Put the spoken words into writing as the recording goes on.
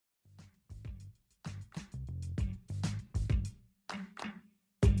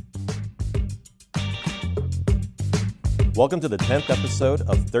Welcome to the 10th episode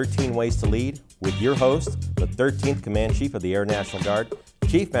of 13 Ways to Lead with your host, the 13th Command Chief of the Air National Guard,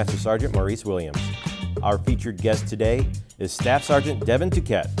 Chief Master Sgt. Maurice Williams. Our featured guest today is Staff Sgt. Devon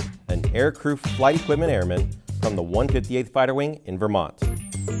Duquette, an aircrew flight equipment airman from the 158th Fighter Wing in Vermont.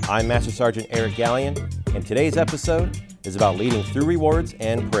 I'm Master Sergeant Eric Gallion, and today's episode is about leading through rewards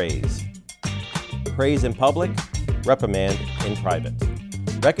and praise. Praise in public, reprimand in private.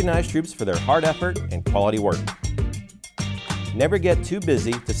 Recognize troops for their hard effort and quality work. Never get too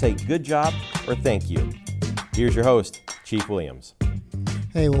busy to say good job or thank you. Here's your host, Chief Williams.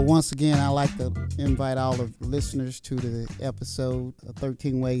 Hey, well, once again, I'd like to invite all the listeners to the episode of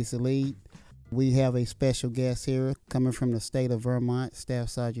 13 Ways to Lead. We have a special guest here coming from the state of Vermont, Staff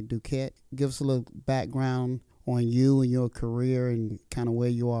Sgt. Duquette. Give us a little background on you and your career and kind of where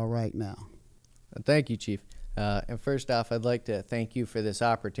you are right now. Thank you, Chief. And first off, I'd like to thank you for this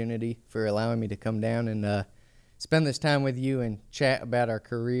opportunity, for allowing me to come down and spend this time with you and chat about our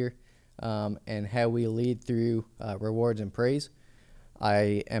career and how we lead through rewards and praise.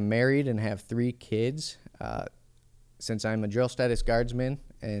 I am married and have 3 kids. Since I'm a drill status guardsman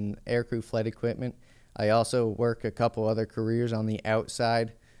and aircrew flight equipment, I also work a couple other careers on the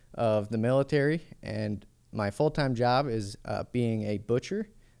outside of the military, and my full-time job is being a butcher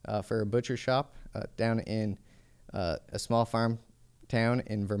for a butcher shop down in a small farm town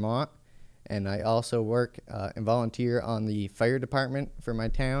in Vermont. And I also work and volunteer on the fire department for my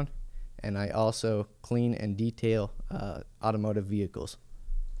town, and I also clean and detail automotive vehicles.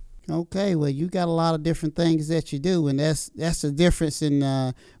 Okay, well, you got a lot of different things that you do, and that's the difference in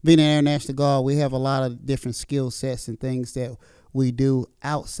being an Air National Guard. We have a lot of different skill sets and things that we do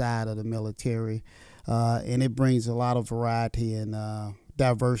outside of the military, and it brings a lot of variety and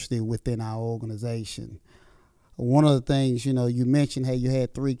diversity within our organization. One of the things, you mentioned, hey, you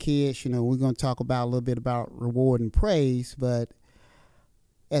had 3 kids. We're going to talk about a little bit about reward and praise, but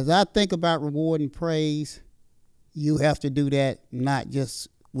as I think about reward and praise, you have to do that not just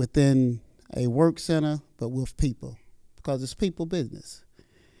within a work center, but with people, because it's people business.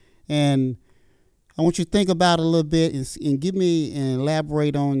 And I want you to think about it a little bit and give me and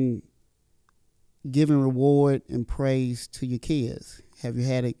elaborate on giving reward and praise to your kids. Have you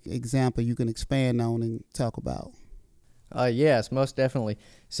had an example you can expand on and talk about? Yes, most definitely.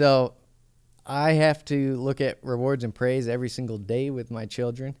 So I have to look at rewards and praise every single day with my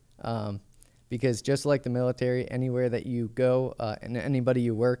children. Because just like the military, anywhere that you go and anybody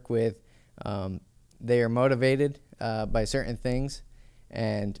you work with, they are motivated by certain things,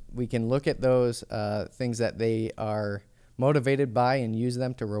 and we can look at those things that they are motivated by and use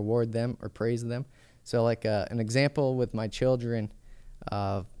them to reward them or praise them. So like an example with my children,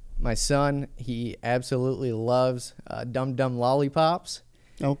 my son, he absolutely loves Dum Dum Lollipops.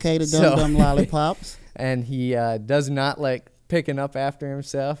 Okay, the Dum Dum Lollipops. And he does not like picking up after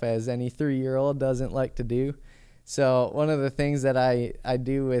himself, as any 3-year-old doesn't like to do. So one of the things that I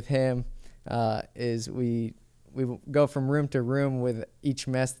do with him is we go from room to room with each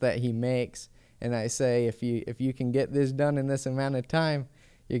mess that he makes, and I say, if you can get this done in this amount of time,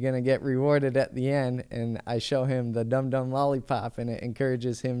 you're going to get rewarded at the end. And I show him the Dum Dum Lollipop, and it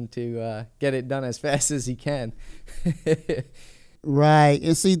encourages him to get it done as fast as he can. Right.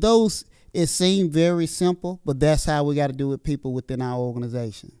 And see, it seemed very simple, but that's how we got to do with people within our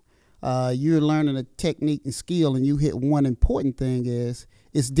organization. You're learning a technique and skill, and you hit one important thing is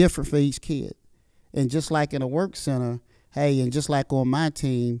it's different for each kid. And just like in a work center, hey, and just like on my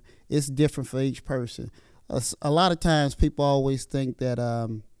team, it's different for each person. A lot of times people always think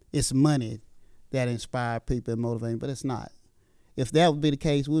that it's money that inspires people and motivates, but it's not. If that would be the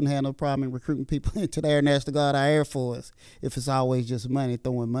case, we wouldn't have no problem in recruiting people into the Air National Guard, our Air Force, if it's always just money,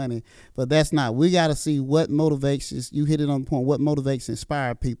 throwing money. But that's not. We got to see what motivates us. You hit it on the point. What motivates and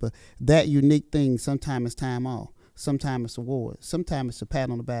inspires people. That unique thing, sometimes it's time off. Sometimes it's award. Sometimes it's a pat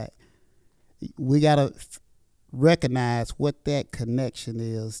on the back. We got to recognize what that connection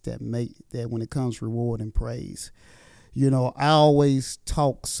is that when it comes to reward and praise. I always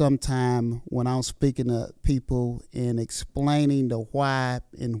talk sometime when I'm speaking to people and explaining the why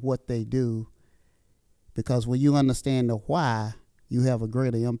and what they do, because when you understand the why, you have a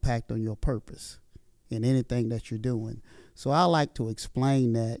greater impact on your purpose in anything that you're doing. So I like to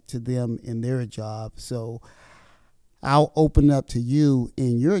explain that to them in their job. So I'll open up to you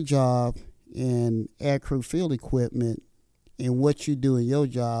in your job in aircrew field equipment and what you do in your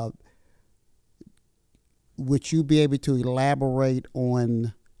job. Would you be able to elaborate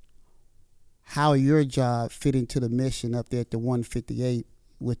on how your job fit into the mission up there at the 158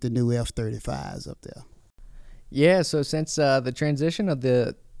 with the new F-35s up there? Yeah, so since the transition of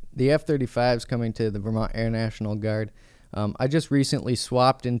the F-35s coming to the Vermont Air National Guard, I just recently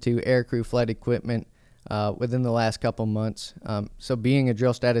swapped into aircrew flight equipment within the last couple months. So being a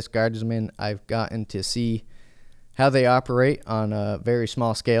drill status guardsman, I've gotten to see how they operate on a very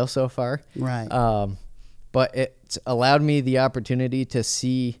small scale so far. Right. But it's allowed me the opportunity to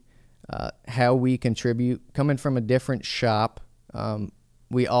see how we contribute. Coming from a different shop,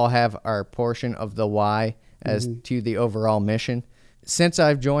 we all have our portion of the why as to the overall mission. Since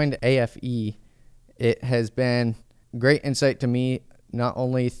I've joined AFE, it has been great insight to me, not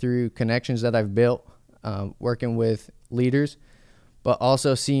only through connections that I've built working with leaders, but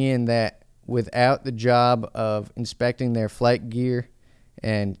also seeing that without the job of inspecting their flight gear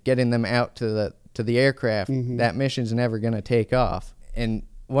and getting them out to the aircraft, that mission's never going to take off. And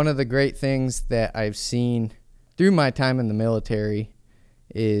one of the great things that I've seen through my time in the military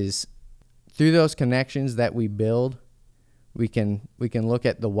is through those connections that we build, we can look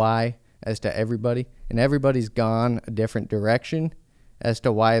at the why as to everybody, and everybody's gone a different direction as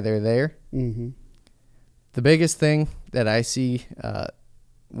to why they're there. The biggest thing that I see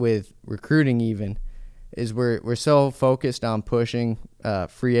with recruiting even is we're so focused on pushing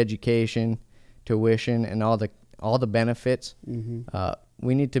free education, tuition, and all the benefits.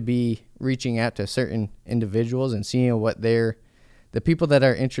 We need to be reaching out to certain individuals and seeing what the people that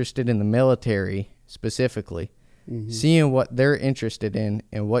are interested in the military specifically, seeing what they're interested in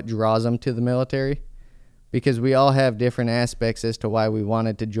and what draws them to the military, because we all have different aspects as to why we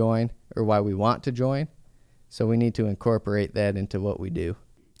wanted to join or why we want to join. So we need to incorporate that into what we do.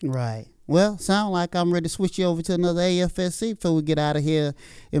 Right. Well, sound like I'm ready to switch you over to another AFSC before we get out of here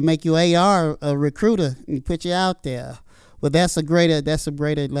and make you AR a recruiter and put you out there. But that's a great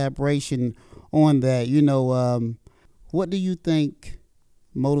elaboration on that. What do you think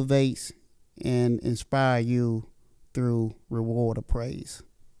motivates and inspire you through reward or praise?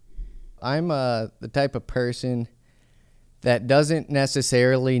 I'm the type of person that doesn't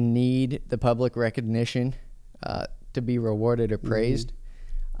necessarily need the public recognition to be rewarded or praised.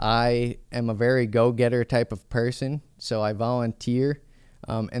 I am a very go-getter type of person, so I volunteer,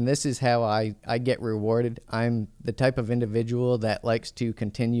 and this is how I get rewarded. I'm the type of individual that likes to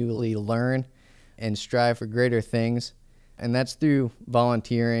continually learn and strive for greater things, and that's through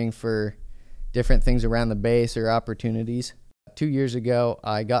volunteering for different things around the base or opportunities. 2 years ago,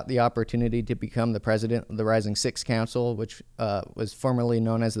 I got the opportunity to become the president of the Rising Six Council, which was formerly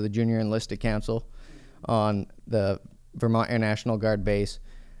known as the Junior Enlisted Council on the Vermont Air National Guard base.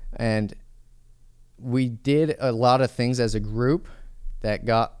 And we did a lot of things as a group that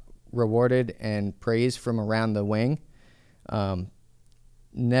got rewarded and praised from around the wing.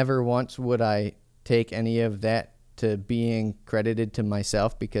 Never once would I take any of that to being credited to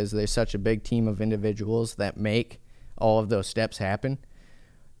myself, because there's such a big team of individuals that make all of those steps happen.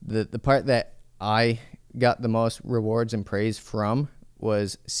 The part that I got the most rewards and praise from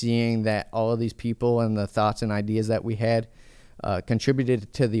was seeing that all of these people and the thoughts and ideas that we had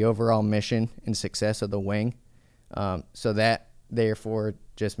contributed to the overall mission and success of the wing. So that therefore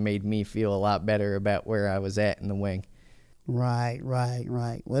just made me feel a lot better about where I was at in the wing. Right.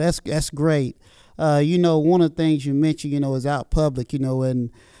 Well, that's great. One of the things you mentioned, is out public,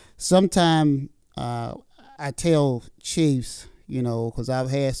 and sometime I tell chiefs, because I've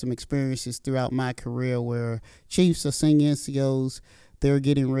had some experiences throughout my career where chiefs or senior NCOs, they're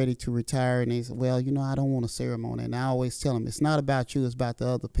getting ready to retire, and they say, well, I don't want a ceremony. And I always tell them, it's not about you, it's about the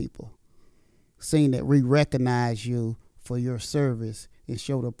other people. Seeing that we recognize you for your service and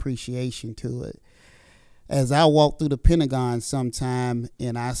show the appreciation to it. As I walk through the Pentagon sometime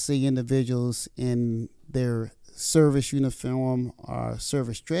and I see individuals in their service uniform or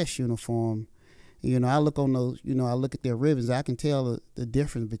service dress uniform, I look on those, I look at their ribbons, I can tell the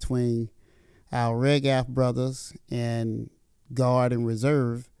difference between our Reg Af brothers and Guard and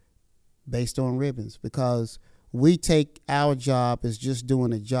Reserve based on ribbons, because we take our job as just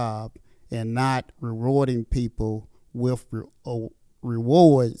doing a job and not rewarding people with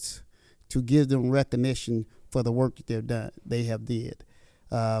rewards to give them recognition for the work that they have did.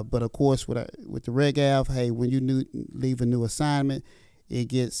 But of course, with the Reg Av, hey, when you leave a new assignment, it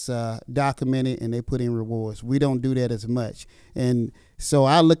gets documented and they put in rewards. We don't do that as much. And so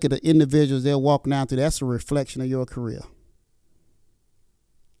I look at the individuals they're walking down through, that's a reflection of your career.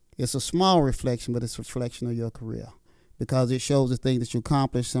 It's a small reflection, but it's a reflection of your career, because it shows the things that you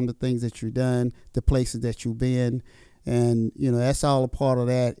accomplished, some of the things that you've done, the places that you've been. And, that's all a part of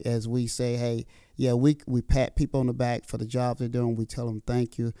that, as we say, hey, yeah, we pat people on the back for the job they're doing. We tell them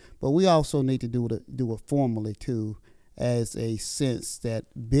thank you. But we also need to do it formally, too, as a sense that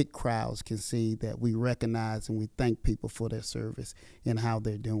big crowds can see that we recognize and we thank people for their service and how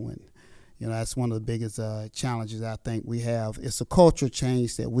they're doing. That's one of the biggest challenges I think we have. It's a culture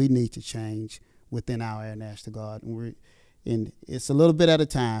change that we need to change within our Air National Guard. And it's a little bit at a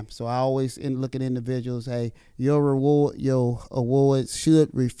time. So I always look at individuals, hey, your awards should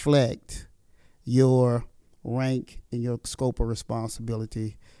reflect your rank and your scope of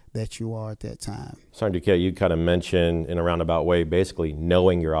responsibility that you are at that time. Sergeant Duquette, you kind of mentioned in a roundabout way, basically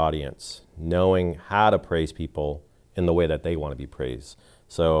knowing your audience, knowing how to praise people in the way that they want to be praised.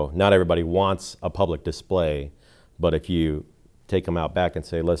 So not everybody wants a public display, but if you take them out back and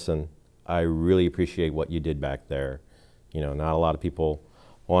say, listen, I really appreciate what you did back there. Not a lot of people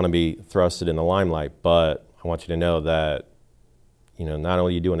want to be thrusted in the limelight, but I want you to know that, not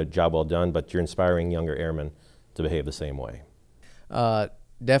only are you doing a job well done, but you're inspiring younger airmen to behave the same way.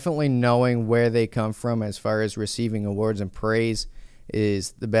 Definitely knowing where they come from as far as receiving awards and praise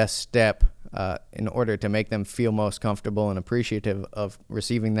is the best step in order to make them feel most comfortable and appreciative of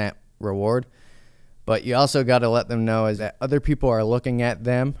receiving that reward. But you also got to let them know is that other people are looking at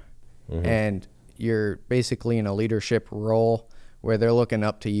them, and you're basically in a leadership role where they're looking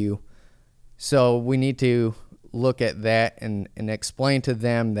up to you. So we need to look at that and explain to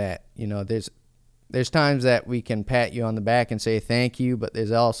them that, there's times that we can pat you on the back and say thank you, but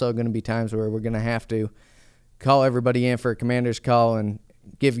there's also going to be times where we're going to have to call everybody in for a commander's call and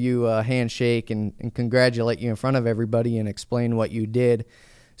give you a handshake and congratulate you in front of everybody and explain what you did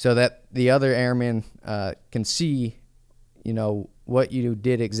so that the other airmen can see, what you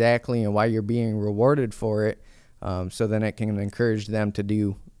did exactly and why you're being rewarded for it, so then it can encourage them to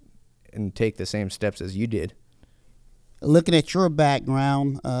do and take the same steps as you did. Looking at your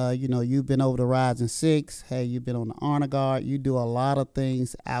background, you've been over the Rising Six. Hey, you've been on the Honor Guard. You do a lot of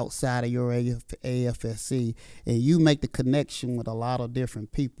things outside of your AFSC, and you make the connection with a lot of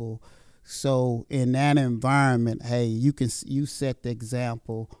different people. So in that environment, hey, you set the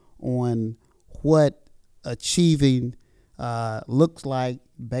example on what achieving looks like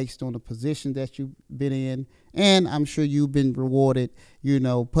based on the position that you've been in, and I'm sure you've been rewarded,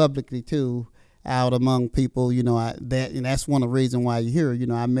 publicly too, out among people, and that's one of the reasons why you're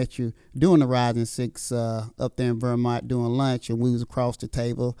here. I met you doing the Rising Six up there in Vermont doing lunch, and we was across the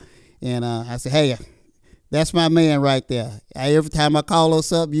table, and I said, hey, that's my man right there. Every time I call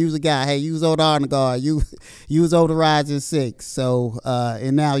us up, you was a guy. Hey, you was over the Honor Guard. You was over the Rising Six. So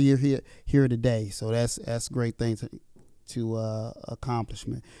and now you're here today. So that's great thing to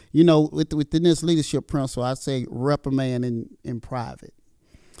accomplishment. Within this leadership principle, I say reprimand in private.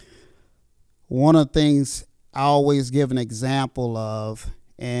 One of the things I always give an example of,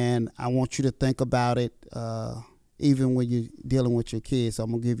 and I want you to think about it even when you're dealing with your kids. So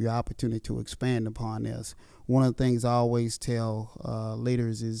I'm going to give you an opportunity to expand upon this. One of the things I always tell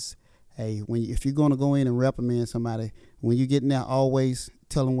leaders is, hey, if you're going to go in and reprimand somebody, when you get in there, always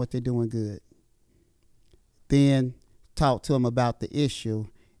tell them what they're doing good. Then talk to them about the issue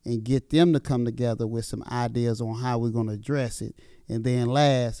and get them to come together with some ideas on how we're going to address it. And then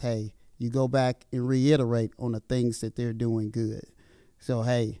last, hey, you go back and reiterate on the things that they're doing good. So,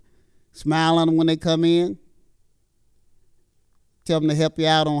 hey, smile on them when they come in. Tell them to help you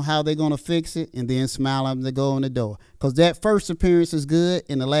out on how they're going to fix it, and then smile at them to go in the door. Because that first appearance is good,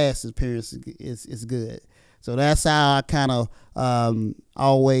 and the last appearance is good. So that's how I kind of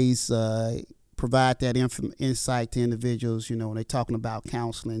always provide that insight to individuals. When they're talking about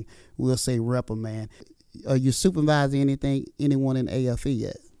counseling, we'll say reprimand. Are you supervising anyone in AFE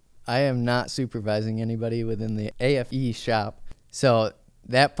yet? I am not supervising anybody within the AFE shop, so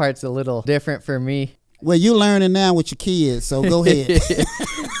that part's a little different for me. Well, you're learning now with your kids, so go ahead.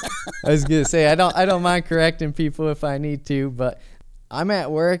 I was gonna say I don't mind correcting people if I need to, but I'm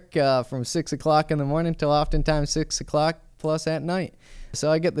at work from 6 o'clock in the morning till oftentimes 6 o'clock plus at night.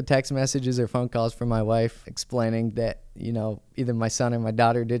 So I get the text messages or phone calls from my wife explaining that, either my son or my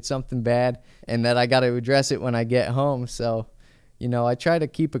daughter did something bad and that I got to address it when I get home. So, I try to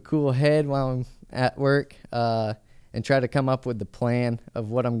keep a cool head while I'm at work and try to come up with the plan of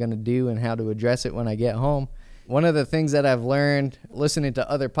what I'm going to do and how to address it when I get home. One of the things that I've learned listening to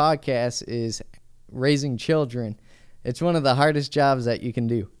other podcasts is raising children. It's one of the hardest jobs that you can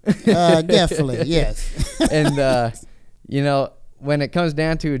do. Definitely, yes. And, when it comes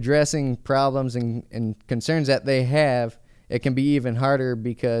down to addressing problems and concerns that they have, it can be even harder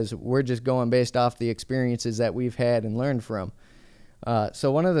because we're just going based off the experiences that we've had and learned from.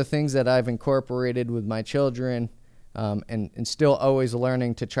 So one of the things that I've incorporated with my children and still always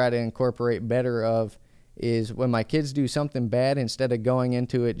learning to try to incorporate better of is when my kids do something bad, instead of going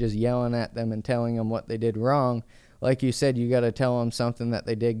into it just yelling at them and telling them what they did wrong, like you said, you got to tell them something that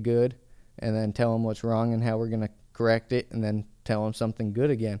they did good and then tell them what's wrong and how we're going to correct it and then tell them something good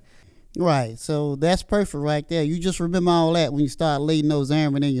again. Right. So that's perfect right there. You just remember all that when you start leading those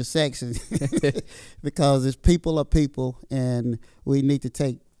airmen in your section, because it's people are people, and we need to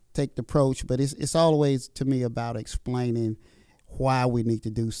take the approach. But it's always, to me, about explaining why we need to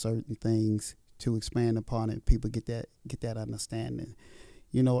do certain things to expand upon it. People get that understanding.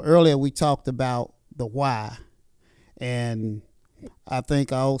 Earlier we talked about the why, and I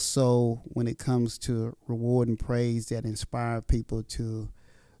think also when it comes to reward and praise that inspire people to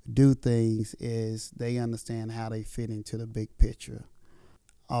do things is they understand how they fit into the big picture.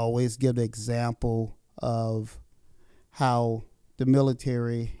 I always give the example of how the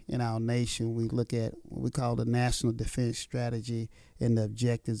military in our nation, we look at what we call the national defense strategy and the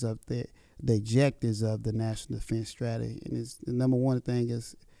objectives of the national defense strategy. And it's, the number one thing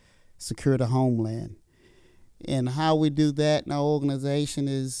is secure the homeland. And how we do that in our organization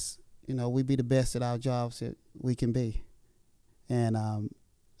is, we be the best at our jobs that we can be. And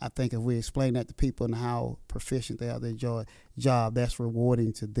I think if we explain that to people and how proficient they are at their job, that's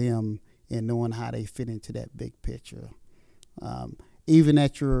rewarding to them in knowing how they fit into that big picture. Even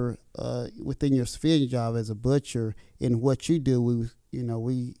at your within your civilian job as a butcher, in what you do,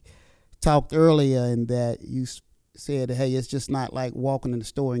 we talked earlier in that you said, hey, it's just not like walking in the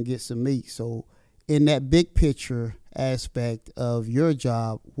store and get some meat. So in that big picture aspect of your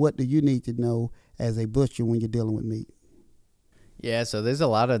job, what do you need to know as a butcher when you're dealing with meat? Yeah, so there's a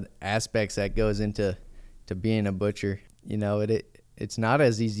lot of aspects that goes into being a butcher. It's not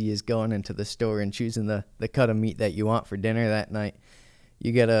as easy as going into the store and choosing the cut of meat that you want for dinner that night.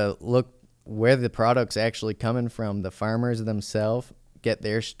 You got to look where the product's actually coming from, the farmers themselves, get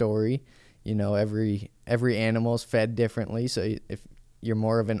their story. Every animal's fed differently, so if you're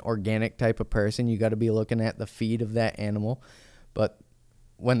more of an organic type of person, you got to be looking at the feed of that animal. But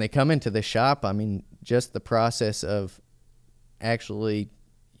when they come into the shop, just the process of actually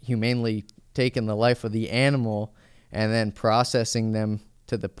humanely taking the life of the animal and then processing them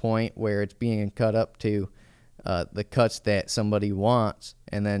to the point where it's being cut up to the cuts that somebody wants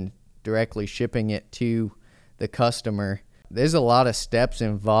and then directly shipping it to the customer. There's a lot of steps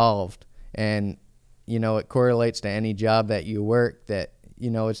involved, and it correlates to any job that you work, that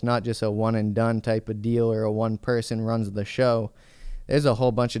it's not just a one and done type of deal or a one person runs the show. There's a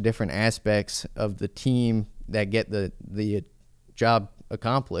whole bunch of different aspects of the team that get the job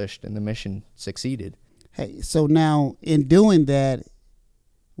accomplished and the mission succeeded. Hey, so now in doing that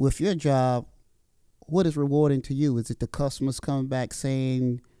with your job, what is rewarding to you? Is it the customers coming back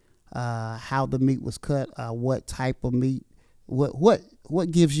saying how the meat was cut, what type of meat?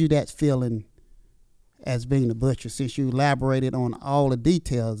 What gives you that feeling as being a butcher? Since you elaborated on all the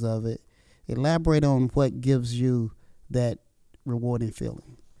details of it, elaborate on what gives you that rewarding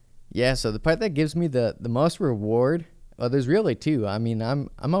feeling. Yeah, so the part that gives me the most reward, well, there's really two. I'm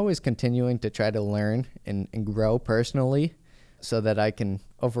always continuing to try to learn and grow personally so that I can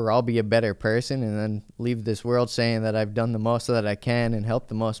overall be a better person and then leave this world saying that I've done the most that I can and helped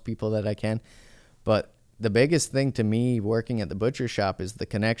the most people that I can. But the biggest thing to me working at the butcher shop is the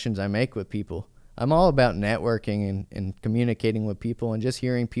connections I make with people. I'm all about networking and communicating with people and just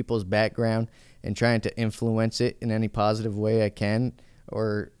hearing people's background and trying to influence it in any positive way I can,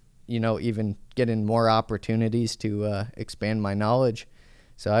 or, even getting more opportunities to expand my knowledge.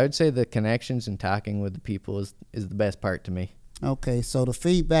 So I would say the connections and talking with the people is the best part to me. Okay, so the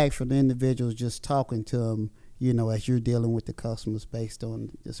feedback from the individuals, just talking to them, as you're dealing with the customers based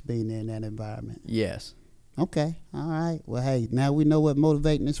on just being there in that environment. Yes. Okay, all right. Well, hey, now we know what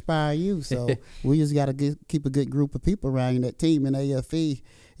motivate and inspire you, so we just got to keep a good group of people around you, that team in AFE,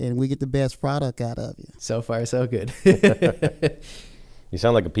 and we get the best product out of you. So far, so good. You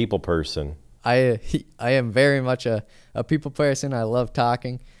sound like a people person. I am very much a people person. I love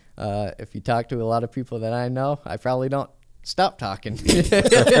talking. If you talk to a lot of people that I know, I probably don't stop talking.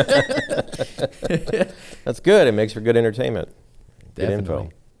 That's good. It makes for good entertainment. Good Definitely. info.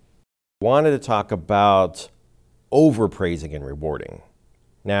 Wanted to talk about overpraising and rewarding.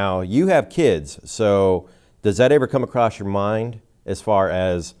 Now, you have kids, so does that ever come across your mind as far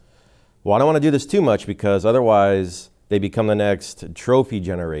as, well, I don't want to do this too much because otherwise they become the next trophy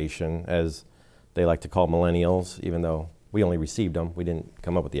generation, as they like to call millennials, even though we only received them. We didn't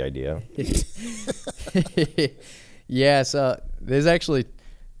come up with the idea. Yeah, so there's actually,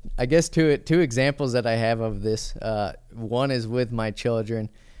 I guess, two examples that I have of this. One is with my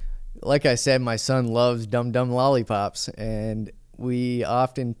children. Like I said, my son loves Dum Dum lollipops, and we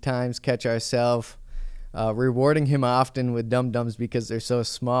oftentimes catch ourselves rewarding him often with Dum Dums because they're so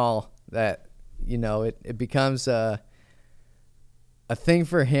small that, it becomes a thing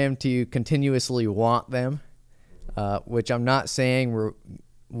for him to continuously want them, which I'm not saying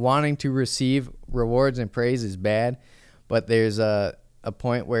wanting to receive rewards and praise is bad, but there's a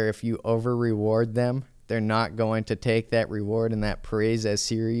point where if you over reward them, they're not going to take that reward and that praise as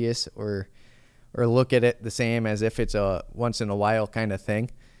serious or look at it the same as if it's a once in a while kind of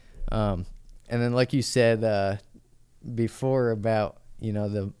thing. And then like you said before about,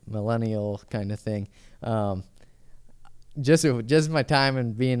 the millennial kind of thing, just my time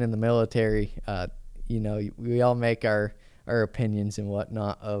and being in the military, we all make our opinions and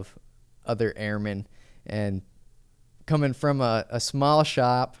whatnot of other airmen, and coming from a small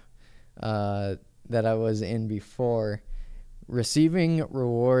shop that I was in before, receiving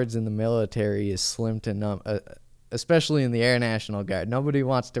rewards in the military is slim to none, especially in the Air National Guard. Nobody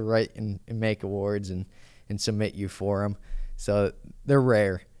wants to write and make awards and submit you for them, so they're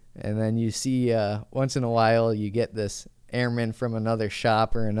rare. And then you see once in a while you get this airman from another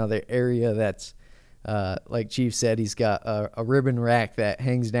shop or another area that's like Chief said, he's got a ribbon rack that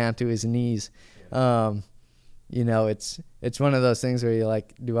hangs down to his knees. It's one of those things where you're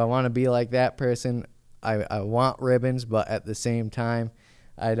like, do I want to be like that person? I want ribbons, but at the same time,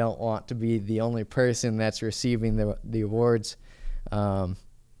 I don't want to be the only person that's receiving the awards,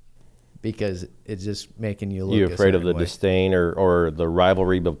 because it's just making you look. You afraid of the way. disdain or the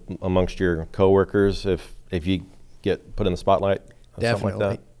rivalry amongst your coworkers if you get put in the spotlight? Definitely. Something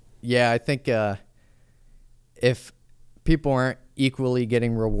like that? Yeah, I think if people aren't equally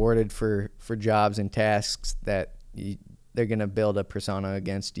getting rewarded for jobs and tasks, that they're going to build a persona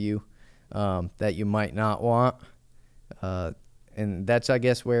against you that you might not want. And that's, I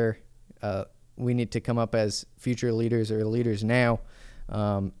guess, where we need to come up as future leaders or leaders now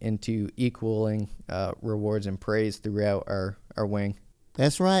into equaling rewards and praise throughout our wing.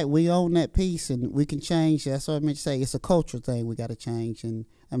 That's right. We own that piece, and we can change. That's what I meant to say. It's a cultural thing we got to change. And,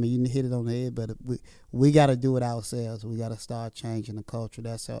 I mean, you hit it on the head, but we got to do it ourselves. We got to start changing the culture.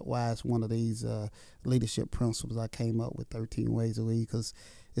 That's why it's one of these leadership principles I came up with, 13 Ways to Lead, because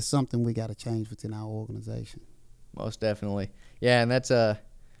it's something we got to change within our organization. Most definitely. Yeah, and that's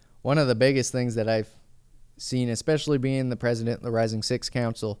one of the biggest things that I've seen, especially being the president of the Rising Six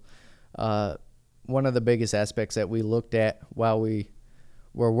Council. One of the biggest aspects that we looked at while we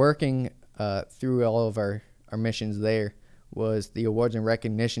were working through all of our missions there was the Awards and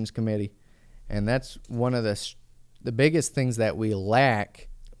Recognitions Committee. And that's one of the biggest things that we lack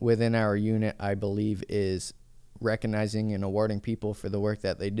within our unit, I believe, is recognizing and awarding people for the work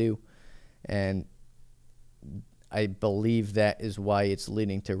that they do. And I believe that is why it's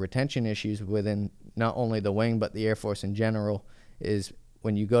leading to retention issues within not only the wing but the Air Force in general. Is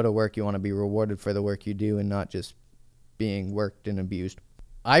when you go to work, you want to be rewarded for the work you do and not just being worked and abused.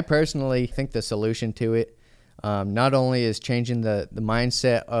 I personally think the solution to it not only is changing the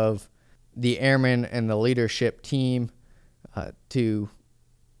mindset of the airmen and the leadership team to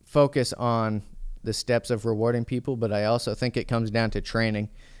focus on the steps of rewarding people, but I also think it comes down to training.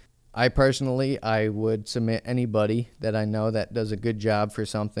 I would submit anybody that I know that does a good job for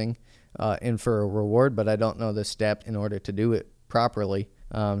something in for a reward, but I don't know the step in order to do it properly.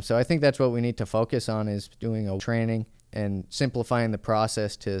 So I think that's what we need to focus on, is doing a training and simplifying the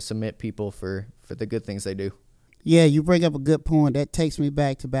process to submit people for the good things they do. Yeah, you bring up a good point. That takes me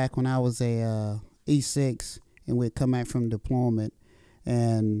back when I was a E6 and we'd come back from deployment,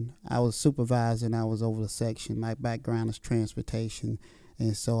 and I was supervising. I was over the section. My background is transportation,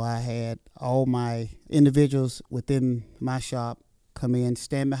 and so I had all my individuals within my shop come in,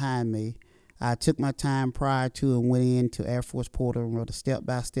 stand behind me. I took my time prior to and went into Air Force Portal and wrote a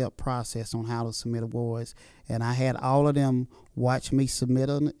step-by-step process on how to submit awards. And I had all of them watch me submit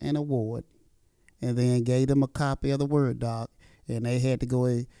an award, and then gave them a copy of the Word doc, and they had to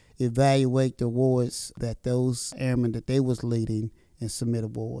go evaluate the awards that those airmen that they was leading and submit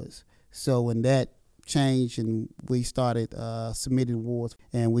awards. So when that changed and we started submitting awards,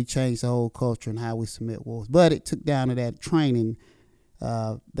 and we changed the whole culture and how we submit awards. But it took down to that training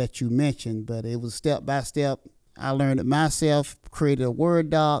that you mentioned, but it was step by step. I learned it myself, created a Word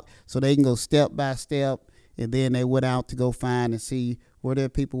doc so they can go step by step, and then they went out to go find and see where their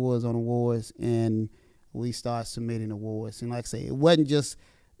people was on awards, and we started submitting awards. And like I say, it wasn't just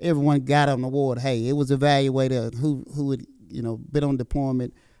everyone got an award. Hey, it was evaluated who had been on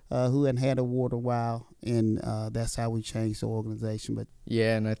deployment, who hadn't had an award a while, and that's how we changed the organization. But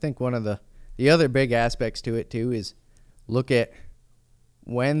yeah, and I think one of the other big aspects to it too is look at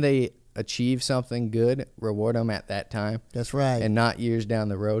when they achieve something good, reward them at that time. That's right. And not years down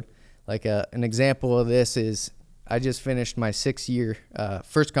the road. Like an example of this is I just finished my 6-year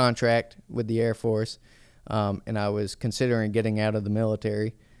first contract with the Air Force, and I was considering getting out of the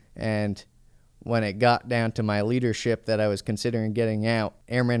military. And when it got down to my leadership that I was considering getting out,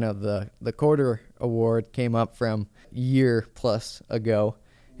 Airman of the Quarter Award came up from a year plus ago,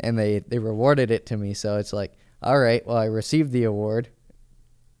 and they rewarded it to me. So it's like, all right, well, I received the award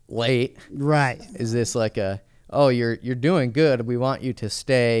late. Right. Is this like you're doing good, we want you to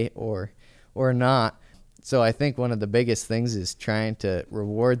stay, or not? So I think one of the biggest things is trying to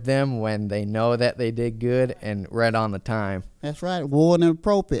reward them when they know that they did good and right on the time. That's right. Reward and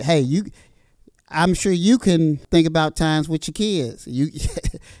appropriate. Hey, I'm sure you can think about times with your kids.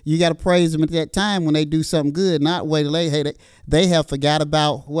 You got to praise them at that time when they do something good, not wait till they have forgot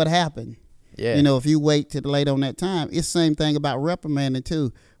about what happened. Yeah. If you wait till late on that time, it's the same thing about reprimanding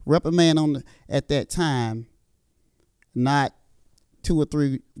too. Reprimand at that time, not 2 or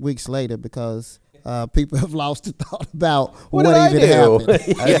 3 weeks later, because people have lost the thought about what even happened.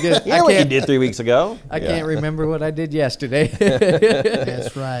 What you did 3 weeks ago. I can't remember what I did yesterday.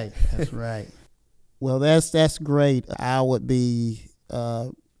 That's right. That's right. Well, that's great. I would be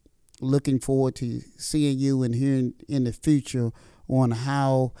looking forward to seeing you and hearing in the future on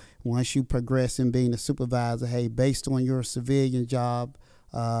how, once you progress in being a supervisor, hey, based on your civilian job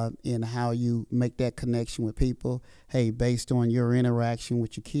and how you make that connection with people, hey, based on your interaction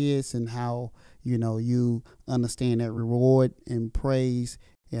with your kids and how, you understand that reward and praise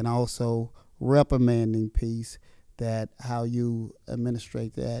and also reprimanding piece, that how you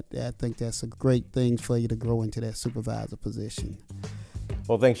administrate that, I think that's a great thing for you to grow into that supervisor position.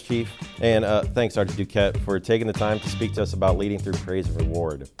 Well, thanks, Chief. And thanks, Sergeant Duquette, for taking the time to speak to us about leading through praise and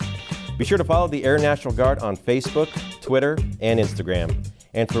reward. Be sure to follow the Air National Guard on Facebook, Twitter, and Instagram.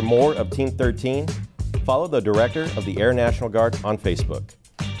 And for more of Team 13, follow the Director of the Air National Guard on Facebook.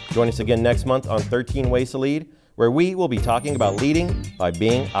 Join us again next month on 13 Ways to Lead, where we will be talking about leading by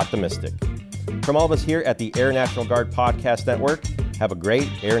being optimistic. From all of us here at the Air National Guard Podcast Network, have a great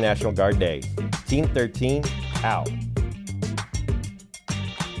Air National Guard Day. Team 13, out.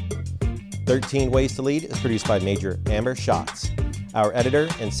 13 Ways to Lead is produced by Major Amber Schatz. Our editor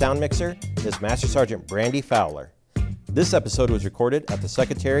and sound mixer is Master Sergeant Brandy Fowler. This episode was recorded at the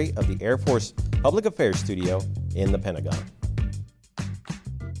Secretary of the Air Force Public Affairs Studio in the Pentagon.